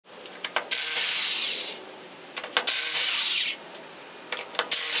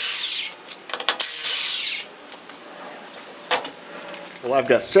Well, I've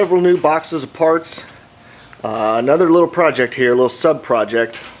got several new boxes of parts. Another little project here, a little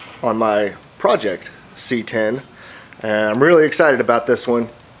sub-project on my project C10. And I'm really excited about this one.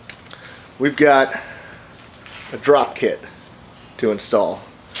 We've got a drop kit to install.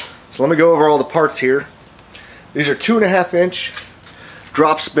 So let me go over all the parts here. These are 2.5 inch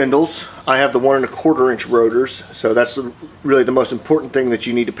drop spindles. I have the 1 1/4 inch rotors, so that's really the most important thing that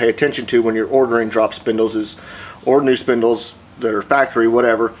you need to pay attention to when you're ordering drop spindles is, or new spindles that are factory,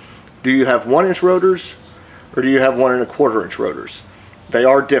 whatever. Do you have 1 inch rotors or do you have 1 1/4 inch rotors? They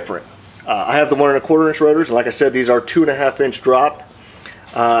are different. I have the 1 1/4 inch rotors, and like I said, these are 2.5 inch drop.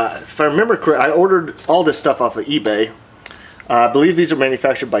 If I remember correctly, I ordered all this stuff off of eBay. I believe these are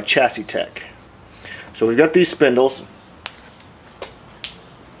manufactured by C10. So we've got these spindles.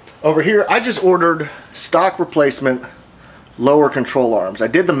 Over here, I just ordered stock replacement lower control arms. I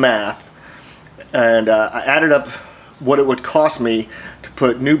did the math, and I added up what it would cost me to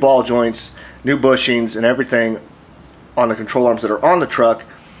put new ball joints, new bushings, and everything on the control arms that are on the truck.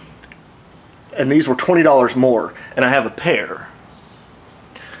 And these were $20 more, and I have a pair.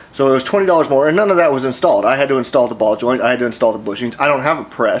 So it was $20 more, and none of that was installed. I had to install the ball joint, I had to install the bushings. I don't have a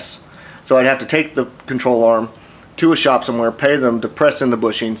press, so I'd have to take the control arm to a shop somewhere, pay them to press in the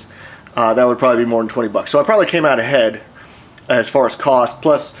bushings. That would probably be more than 20 bucks. So I probably came out ahead as far as cost.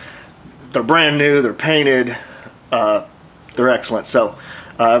 Plus, they're brand new, they're painted, they're excellent. So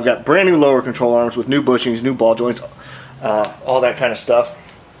I've got brand new lower control arms with new bushings, new ball joints, all that kind of stuff.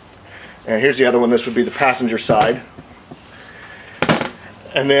 And here's the other one. This would be the passenger side.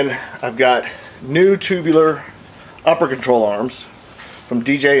 And then I've got new tubular upper control arms from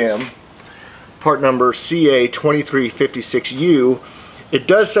DJM, part number CA2356U. It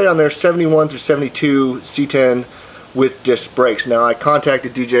does say on there 71 through 72 C10 with disc brakes. Now I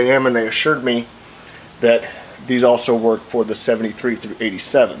contacted DJM and they assured me that these also work for the 73 through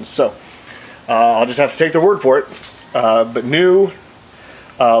 87. So I'll just have to take their word for it. But new,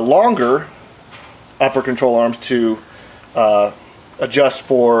 longer upper control arms to adjust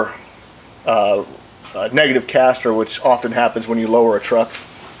for negative caster, which often happens when you lower a truck.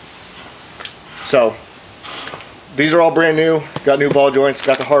 So these are all brand new, got new ball joints,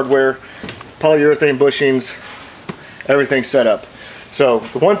 got the hardware, polyurethane bushings, everything set up. So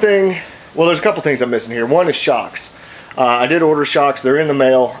the one thing, well, there's a couple things I'm missing here. One is shocks. I did order shocks, they're in the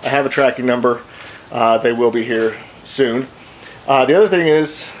mail. I have a tracking number. They will be here soon. The other thing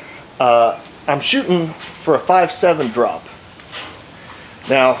is I'm shooting for a 5.7 drop.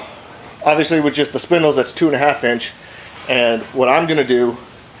 Now, obviously with just the spindles, that's 2.5 inch. And what I'm gonna do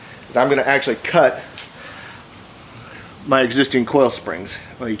is I'm gonna actually cut my existing coil springs.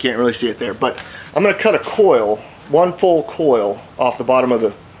 Well, you can't really see it there, but I'm gonna cut a coil, one full coil off the bottom of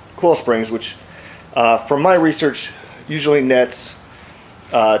the coil springs, which from my research usually nets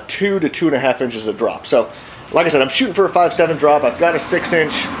 2 to 2.5 inches of drop. So like I said, I'm shooting for a 5.7 drop. I've got a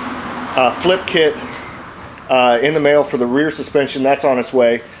 6-inch flip kit in the mail for the rear suspension. That's on its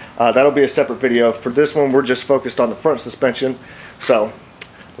way. That'll be a separate video. For this one, we're just focused on the front suspension. So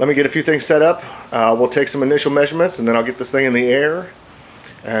let me get a few things set up. We'll take some initial measurements, and then I'll get this thing in the air,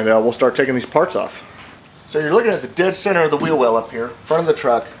 and we'll start taking these parts off. So you're looking at the dead center of the wheel well up here, front of the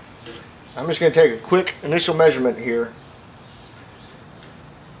truck. I'm just going to take a quick initial measurement here.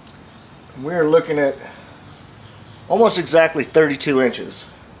 We're looking at almost exactly 32 inches,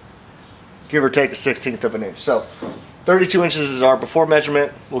 give or take a 1/16 of an inch. So 32 inches is our before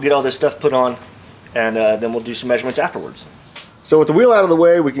measurement. We'll get all this stuff put on, and then we'll do some measurements afterwards. So with the wheel out of the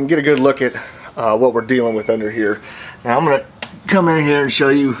way, we can get a good look at what we're dealing with under here. Now I'm going to come in here and show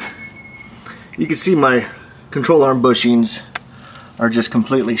you. You can see my control arm bushings are just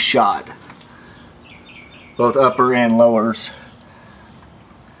completely shot, both upper and lowers.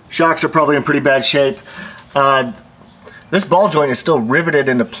 Shocks are probably in pretty bad shape. This ball joint is still riveted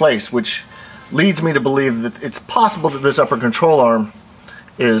into place, which leads me to believe that it's possible that this upper control arm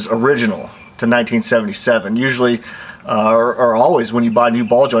is original to 1977. Usually, or always, when you buy new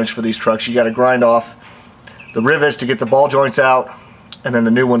ball joints for these trucks, you got to grind off the rivets to get the ball joints out, and then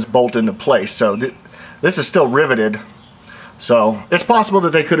the new ones bolt into place. So this is still riveted. So it's possible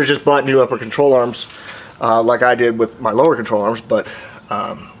that they could have just bought new upper control arms like I did with my lower control arms, but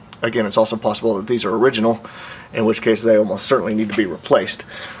again, it's also possible that these are original, in which case they almost certainly need to be replaced.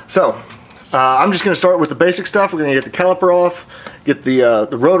 So I'm just going to start with the basic stuff. We're going to get the caliper off, get the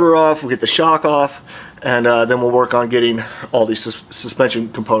rotor off, we'll get the shock off, and then we'll work on getting all these suspension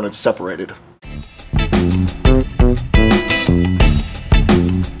components separated.